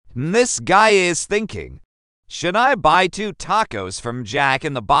This guy is thinking, should I buy 2 tacos from Jack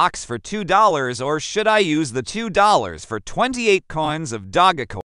in the Box for $2 or should I use the $2 for 28 coins of Dogecoin?